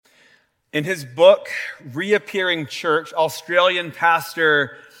In his book, Reappearing Church, Australian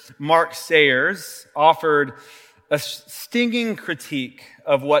pastor Mark Sayers offered a stinging critique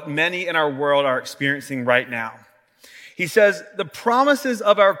of what many in our world are experiencing right now. He says, the promises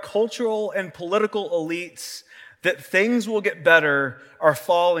of our cultural and political elites that things will get better are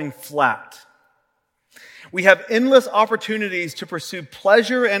falling flat. We have endless opportunities to pursue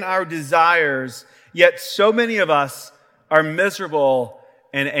pleasure and our desires, yet so many of us are miserable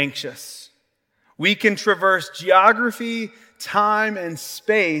and anxious. We can traverse geography, time, and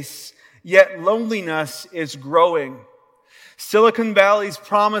space, yet loneliness is growing. Silicon Valley's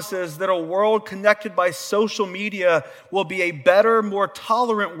promises that a world connected by social media will be a better, more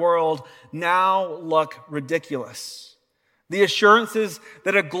tolerant world now look ridiculous. The assurances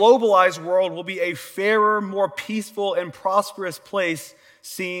that a globalized world will be a fairer, more peaceful, and prosperous place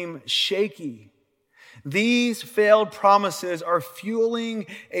seem shaky. These failed promises are fueling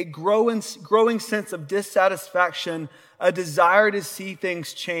a growing sense of dissatisfaction, a desire to see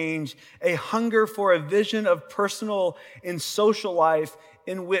things change, a hunger for a vision of personal and social life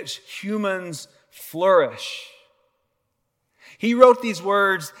in which humans flourish. He wrote these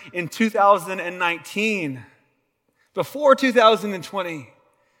words in 2019, before 2020.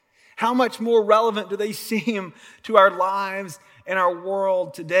 How much more relevant do they seem to our lives and our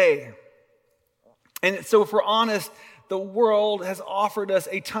world today? And so if we're honest, the world has offered us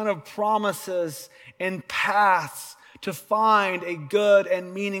a ton of promises and paths to find a good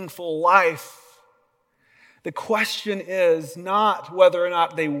and meaningful life. The question is not whether or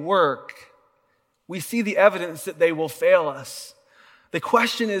not they work. We see the evidence that they will fail us. The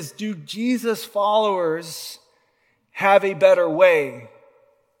question is, do Jesus followers have a better way?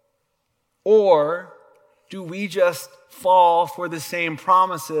 Or do we just fall for the same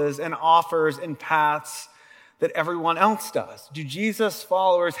promises and offers and paths that everyone else does? Do Jesus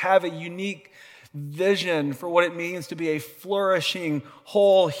followers have a unique vision for what it means to be a flourishing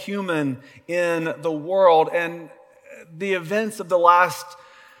whole human in the world? And the events of the last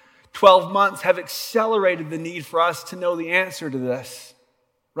 12 months have accelerated the need for us to know the answer to this,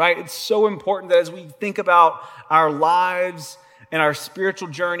 right? It's so important that as we think about our lives and our spiritual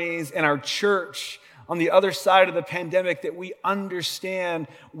journeys and our church on the other side of the pandemic, that we understand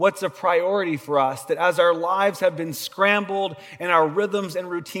what's a priority for us, that as our lives have been scrambled and our rhythms and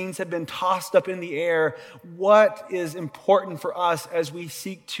routines have been tossed up in the air, what is important for us as we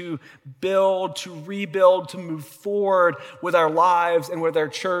seek to build, to rebuild, to move forward with our lives and with our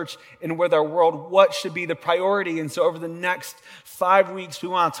church and with our world? What should be the priority? And so over the next 5 weeks, we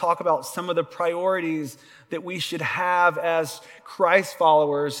want to talk about some of the priorities that we should have as Christ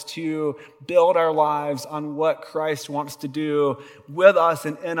followers to build our lives on what Christ wants to do with us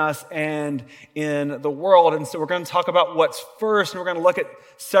and in us and in the world. And so we're going to talk about what's first, and we're going to look at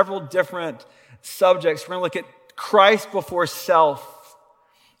several different subjects. We're going to look at Christ before self,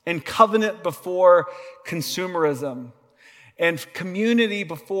 and covenant before consumerism, and community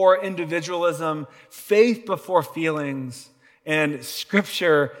before individualism, faith before feelings, and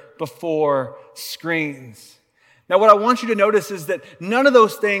Scripture before screens. Now, what I want you to notice is that none of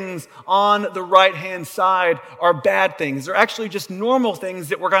those things on the right-hand side are bad things. They're actually just normal things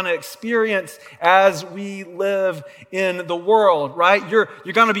that we're going to experience as we live in the world, right? You're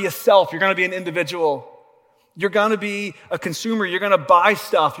going to be a self. You're going to be an individual. You're going to be a consumer. You're going to buy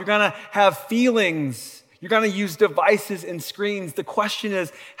stuff. You're going to have feelings. You're going to use devices and screens. The question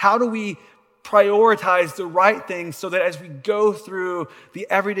is, how do we prioritize the right things so that as we go through the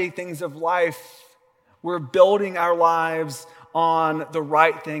everyday things of life, we're building our lives on the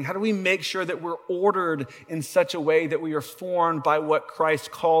right thing? How do we make sure that we're ordered in such a way that we are formed by what Christ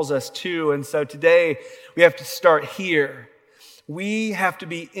calls us to? And so today we have to start here. We have to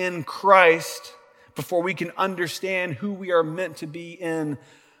be in Christ before we can understand who we are meant to be in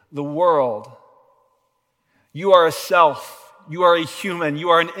the world. You are a self. You are a human. You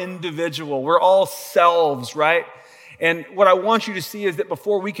are an individual. We're all selves, right? And what I want you to see is that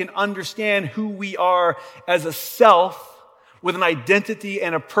before we can understand who we are as a self with an identity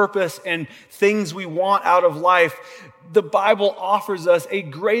and a purpose and things we want out of life, the Bible offers us a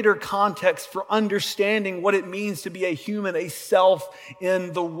greater context for understanding what it means to be a human, a self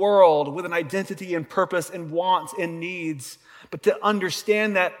in the world with an identity and purpose and wants and needs. But to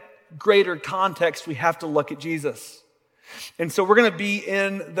understand that greater context, we have to look at Jesus. And so we're going to be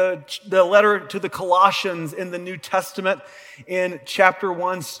in the letter to the Colossians in the New Testament in chapter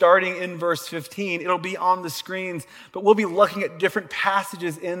 1, starting in verse 15. It'll be on the screens, but we'll be looking at different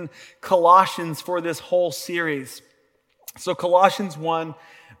passages in Colossians for this whole series. So Colossians 1,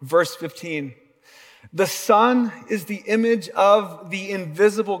 verse 15. The Son is the image of the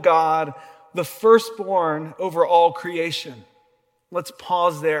invisible God, the firstborn over all creation. Let's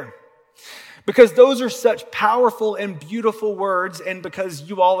pause there. Because those are such powerful and beautiful words, and because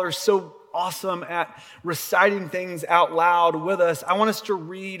you all are so awesome at reciting things out loud with us, I want us to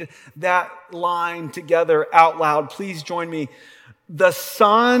read that line together out loud. Please join me. The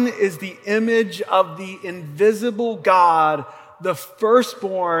Son is the image of the invisible God, the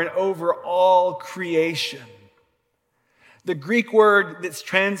firstborn over all creation. The Greek word that's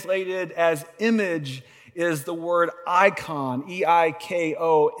translated as image is the word icon,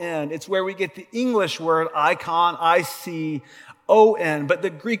 E-I-K-O-N. It's where we get the English word icon, I-C-O-N. But the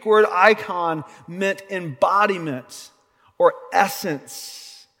Greek word icon meant embodiment or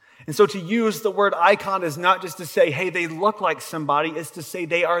essence. And so to use the word icon is not just to say, hey, they look like somebody. It's to say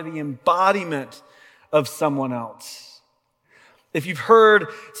they are the embodiment of someone else. If you've heard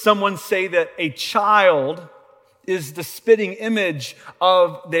someone say that a child is the spitting image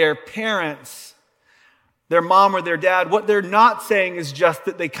of their parents, their mom or their dad, what they're not saying is just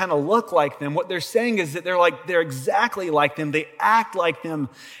that they kind of look like them. What they're saying is that they're exactly like them. They act like them,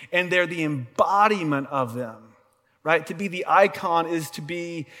 and they're the embodiment of them, right? To be the icon is to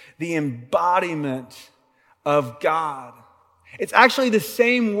be the embodiment of God. It's actually the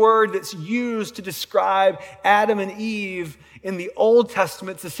same word that's used to describe Adam and Eve in the Old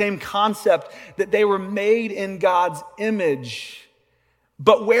Testament. It's the same concept that they were made in God's image.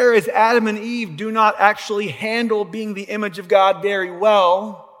 But whereas Adam and Eve do not actually handle being the image of God very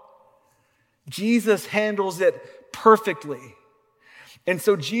well, Jesus handles it perfectly. And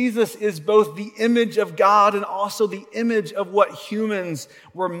so Jesus is both the image of God and also the image of what humans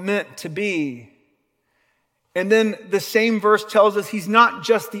were meant to be. And then the same verse tells us he's not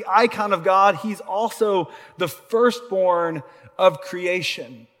just the icon of God, he's also the firstborn of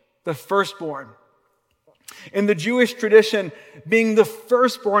creation, the firstborn. In the Jewish tradition, being the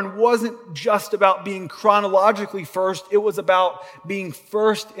firstborn wasn't just about being chronologically first. It was about being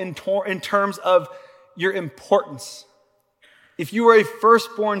first in terms of your importance. If you were a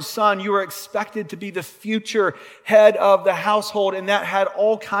firstborn son, you were expected to be the future head of the household, and that had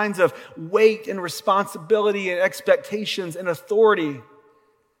all kinds of weight and responsibility and expectations and authority.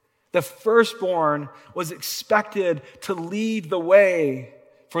 The firstborn was expected to lead the way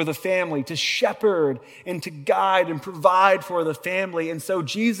for the family, to shepherd and to guide and provide for the family. And so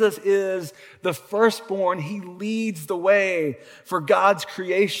Jesus is the firstborn. He leads the way for God's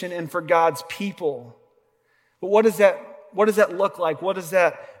creation and for God's people. But what does that look like? What does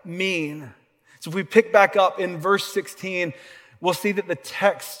that mean? So if we pick back up in verse 16, we'll see that the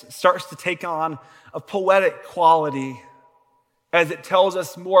text starts to take on a poetic quality as it tells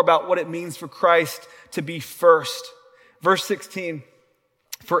us more about what it means for Christ to be first. Verse 16,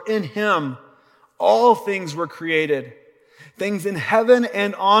 for in him all things were created, things in heaven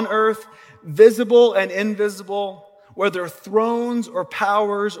and on earth, visible and invisible, whether thrones or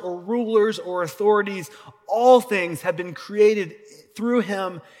powers or rulers or authorities, all things have been created through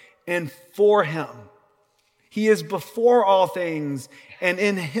him and for him. He is before all things, and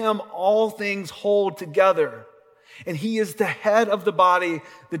in him all things hold together. And he is the head of the body,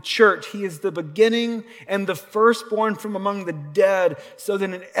 the church. He is the beginning and the firstborn from among the dead, so that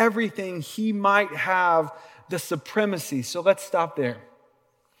in everything he might have the supremacy. So let's stop there.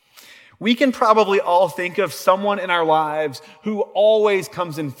 We can probably all think of someone in our lives who always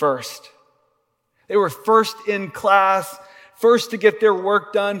comes in first. They were first in class, first to get their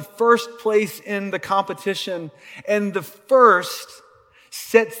work done, first place in the competition, and the first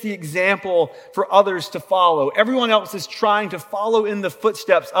sets the example for others to follow. Everyone else is trying to follow in the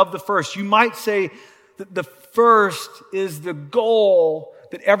footsteps of the first. You might say that the first is the goal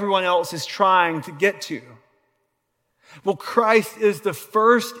that everyone else is trying to get to. Well, Christ is the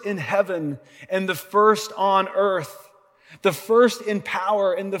first in heaven and the first on earth, the first in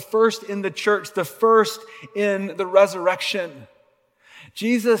power and the first in the church, the first in the resurrection.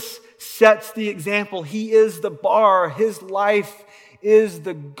 Jesus sets the example. He is the bar. His life is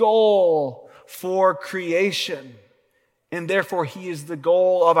the goal for creation, and therefore he is the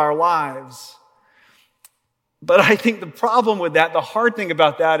goal of our lives. But I think the problem with that, the hard thing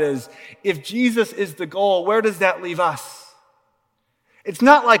about that is, if Jesus is the goal, where does that leave us? It's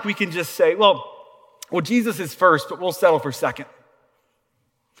not like we can just say, well, Jesus is first, but we'll settle for second.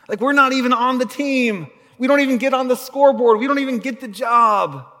 Like, we're not even on the team. We don't even get on the scoreboard. We don't even get the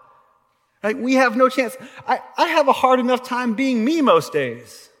job. Right? We have no chance. I have a hard enough time being me most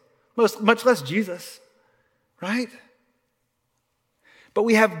days, much less Jesus, right? But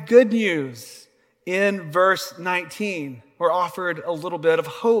we have good news in verse 19. We're offered a little bit of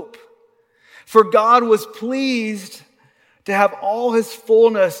hope. For God was pleased to have all his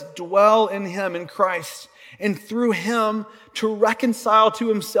fullness dwell in him, in Christ, and through him to reconcile to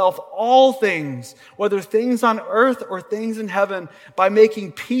himself all things, whether things on earth or things in heaven, by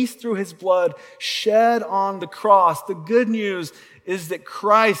making peace through his blood shed on the cross. The good news is that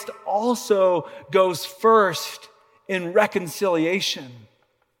Christ also goes first in reconciliation.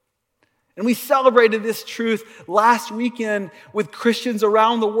 And we celebrated this truth last weekend with Christians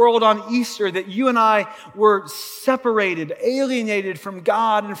around the world on Easter, that you and I were separated, alienated from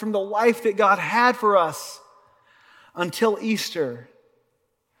God and from the life that God had for us until Easter,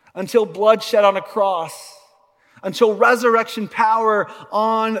 until bloodshed on a cross, until resurrection power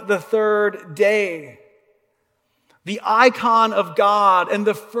on the third day. The icon of God and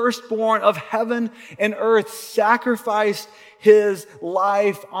the firstborn of heaven and earth sacrificed his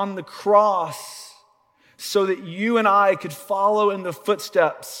life on the cross so that you and I could follow in the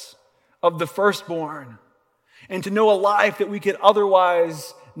footsteps of the firstborn and to know a life that we could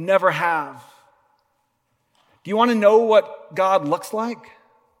otherwise never have. Do you want to know what God looks like?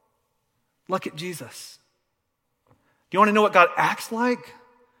 Look at Jesus. Do you want to know what God acts like?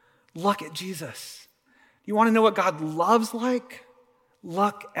 Look at Jesus. Do you want to know what God loves like?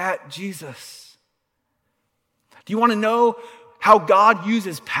 Look at Jesus. Do you want to know how God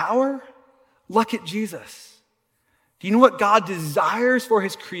uses power? Look at Jesus. Do you know what God desires for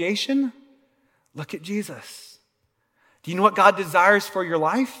his creation? Look at Jesus. Do you know what God desires for your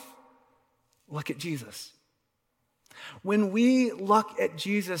life? Look at Jesus. When we look at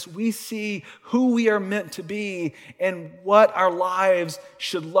Jesus, we see who we are meant to be and what our lives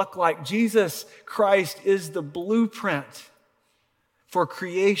should look like. Jesus Christ is the blueprint for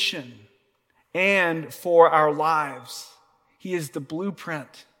creation and for our lives. He is the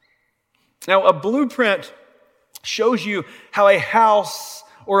blueprint. Now, a blueprint shows you how a house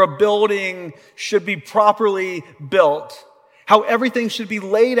or a building should be properly built, how everything should be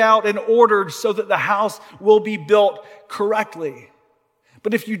laid out and ordered so that the house will be built correctly.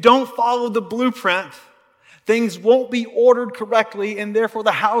 But if you don't follow the blueprint, things won't be ordered correctly, and therefore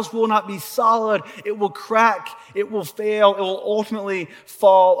the house will not be solid. It will crack, it will fail, it will ultimately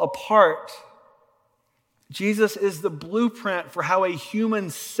fall apart. Jesus is the blueprint for how a human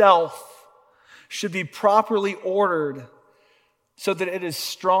self should be properly ordered so that it is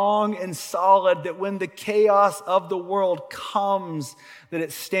strong and solid, that when the chaos of the world comes, that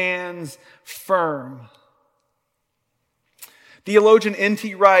it stands firm. Theologian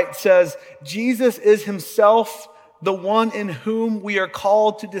N.T. Wright says, Jesus is himself the one in whom we are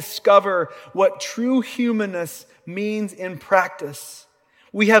called to discover what true humanness means in practice.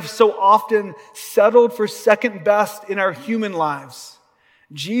 We have so often settled for second best in our human lives.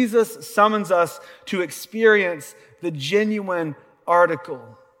 Jesus summons us to experience the genuine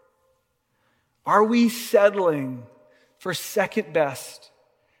article. Are we settling for second best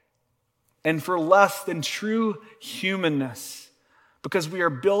and for less than true humanness because we are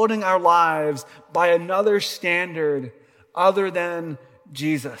building our lives by another standard other than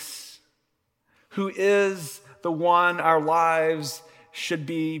Jesus, who is the one our lives should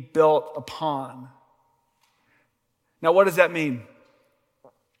be built upon? Now, what does that mean?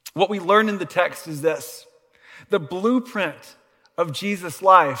 What we learn in the text is this: the blueprint of Jesus'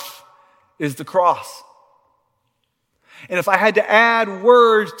 life is the cross. And if I had to add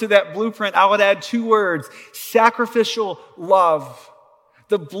words to that blueprint, I would add two words: sacrificial love.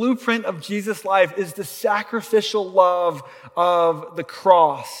 The blueprint of Jesus' life is the sacrificial love of the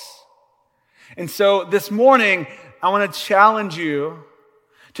cross. And so this morning, I want to challenge you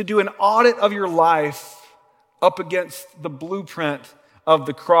to do an audit of your life up against the blueprint of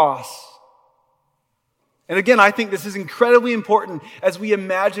the cross. And again, I think this is incredibly important as we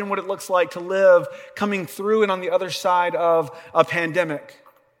imagine what it looks like to live coming through and on the other side of a pandemic.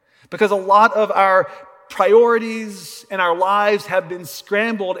 Because a lot of our priorities and our lives have been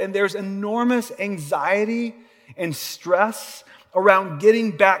scrambled, and there's enormous anxiety and stress around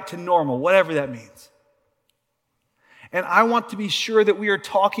getting back to normal, whatever that means. And I want to be sure that we are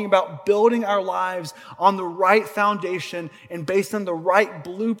talking about building our lives on the right foundation and based on the right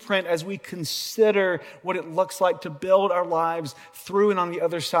blueprint as we consider what it looks like to build our lives through and on the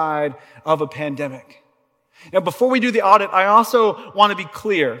other side of a pandemic. Now, before we do the audit, I also want to be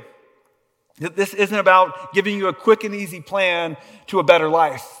clear that this isn't about giving you a quick and easy plan to a better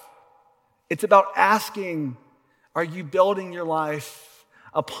life. It's about asking, are you building your life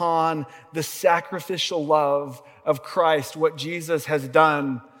upon the sacrificial love of Christ, what Jesus has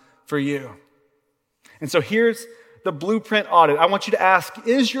done for you? And so here's the blueprint audit. I want you to ask,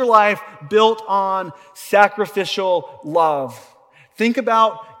 is your life built on sacrificial love? Think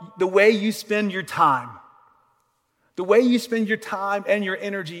about the way you spend your time. The way you spend your time and your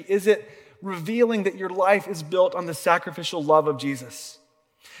energy, is it revealing that your life is built on the sacrificial love of Jesus?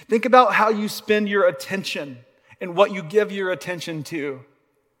 Think about how you spend your attention and what you give your attention to.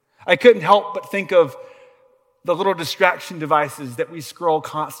 I couldn't help but think of the little distraction devices that we scroll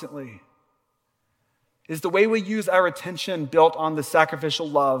constantly. Is the way we use our attention built on the sacrificial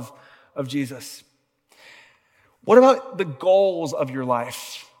love of Jesus? What about the goals of your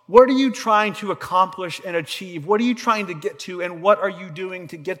life? What are you trying to accomplish and achieve? What are you trying to get to, and what are you doing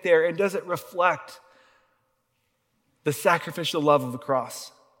to get there? And does it reflect the sacrificial love of the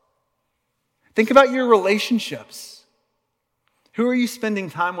cross? Think about your relationships. Who are you spending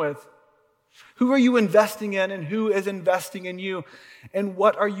time with? Who are you investing in, and who is investing in you? And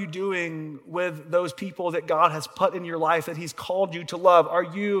what are you doing with those people that God has put in your life that He's called you to love? Are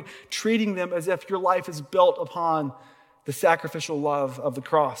you treating them as if your life is built upon the sacrificial love of the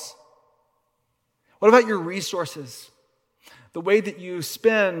cross? What about your resources? The way that you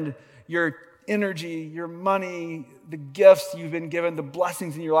spend your energy, your money, the gifts you've been given, the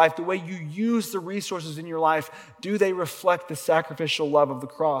blessings in your life, the way you use the resources in your life, do they reflect the sacrificial love of the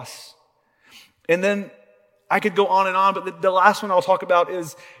cross? And then I could go on and on, but the last one I'll talk about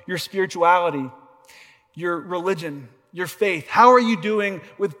is your spirituality, your religion, your faith. How are you doing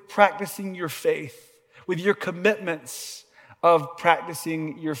with practicing your faith, with your commitments of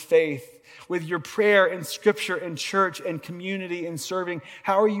practicing your faith, with your prayer and scripture and church and community and serving?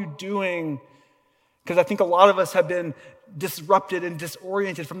 How are you doing? Because I think a lot of us have been disrupted and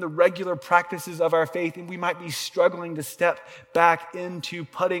disoriented from the regular practices of our faith, and we might be struggling to step back into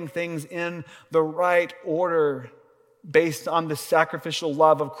putting things in the right order based on the sacrificial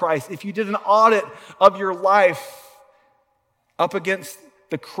love of Christ. If you did an audit of your life up against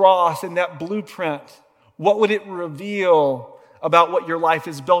the cross and that blueprint, what would it reveal about what your life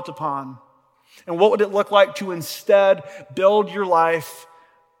is built upon? And what would it look like to instead build your life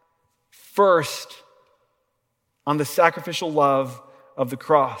first on the sacrificial love of the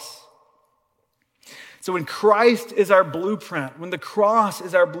cross? So when Christ is our blueprint, when the cross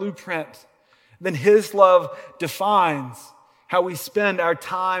is our blueprint, then His love defines how we spend our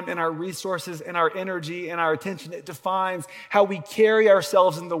time and our resources and our energy and our attention. It defines how we carry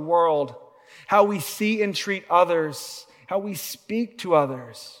ourselves in the world, how we see and treat others, how we speak to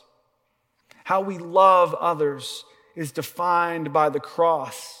others, how we love others is defined by the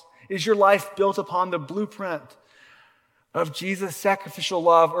cross. Is your life built upon the blueprint of Jesus' sacrificial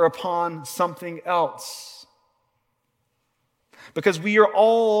love or upon something else? Because we are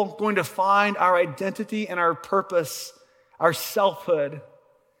all going to find our identity and our purpose, our selfhood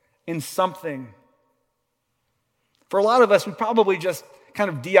in something. For a lot of us, we probably just kind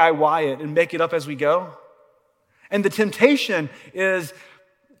of DIY it and make it up as we go. And the temptation is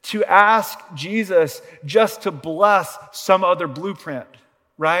to ask Jesus just to bless some other blueprint,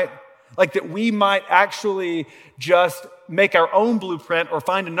 right? Like that we might actually just make our own blueprint or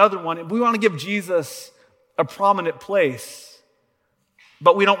find another one. And we want to give Jesus a prominent place,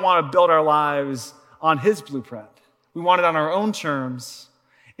 but we don't want to build our lives on His blueprint. We want it on our own terms.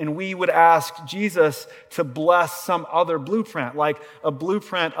 And we would ask Jesus to bless some other blueprint, like a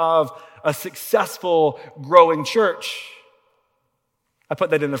blueprint of a successful, growing church. I put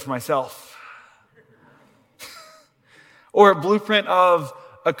that in there for myself. Or a blueprint of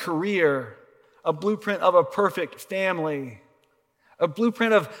a career, a blueprint of a perfect family, a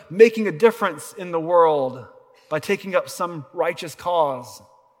blueprint of making a difference in the world by taking up some righteous cause,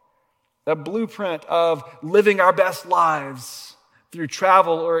 a blueprint of living our best lives through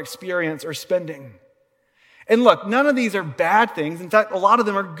travel or experience or spending. And look, none of these are bad things. In fact, a lot of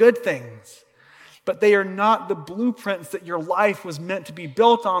them are good things. But they are not the blueprints that your life was meant to be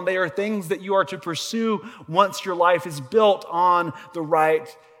built on. They are things that you are to pursue once your life is built on the right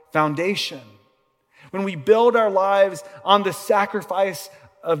foundation. When we build our lives on the sacrifice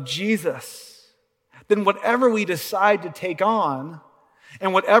of Jesus, then whatever we decide to take on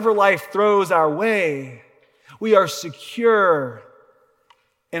and whatever life throws our way, we are secure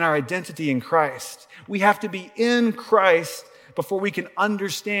in our identity in Christ. We have to be in Christ before we can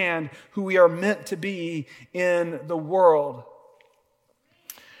understand who we are meant to be in the world.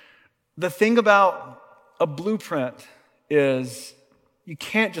 The thing about a blueprint is you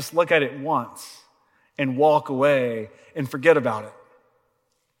can't just look at it once and walk away and forget about it,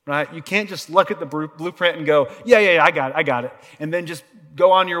 right? You can't just look at the blueprint and go, yeah, I got it, and then just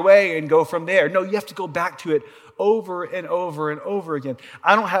go on your way and go from there. No, you have to go back to it over and over and over again.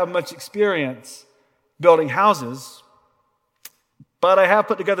 I don't have much experience building houses, but I have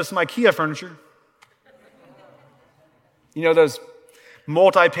put together some IKEA furniture. You know, those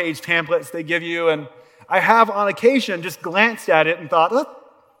multi-page pamphlets they give you. And I have on occasion just glanced at it and thought, oh,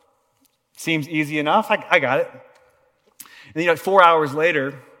 seems easy enough. I got it. And 4 hours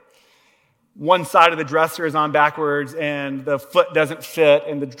later, one side of the dresser is on backwards and the foot doesn't fit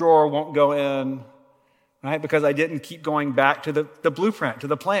and the drawer won't go in, right? Because I didn't keep going back to the blueprint, to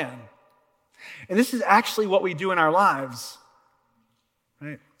the plan. And this is actually what we do in our lives,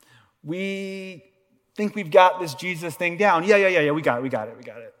 right? We think we've got this Jesus thing down. Yeah, we got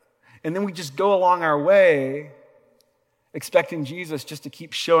it. And then we just go along our way expecting Jesus just to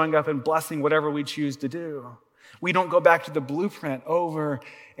keep showing up and blessing whatever we choose to do. We don't go back to the blueprint over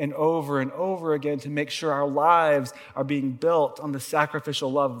and over and over again to make sure our lives are being built on the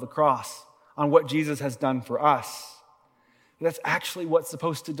sacrificial love of the cross, on what Jesus has done for us. That's actually what's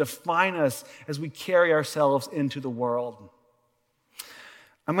supposed to define us as we carry ourselves into the world.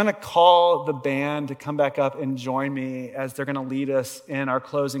 I'm going to call the band to come back up and join me as they're going to lead us in our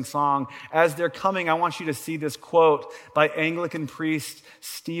closing song. As they're coming, I want you to see this quote by Anglican priest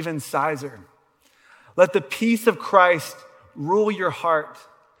Stephen Sizer. Let the peace of Christ rule your heart.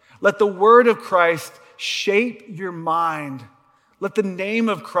 Let the word of Christ shape your mind. Let the name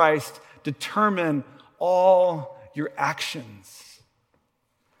of Christ determine all your actions.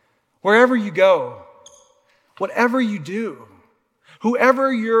 Wherever you go, whatever you do,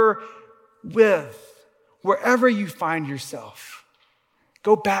 whoever you're with, wherever you find yourself,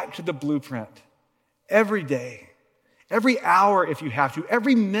 go back to the blueprint every day. Every hour if you have to,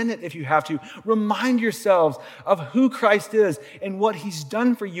 every minute if you have to, remind yourselves of who Christ is and what he's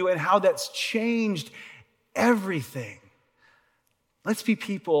done for you and how that's changed everything. Let's be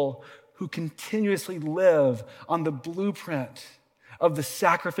people who continuously live on the blueprint of the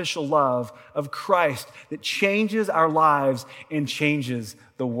sacrificial love of Christ that changes our lives and changes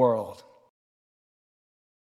the world.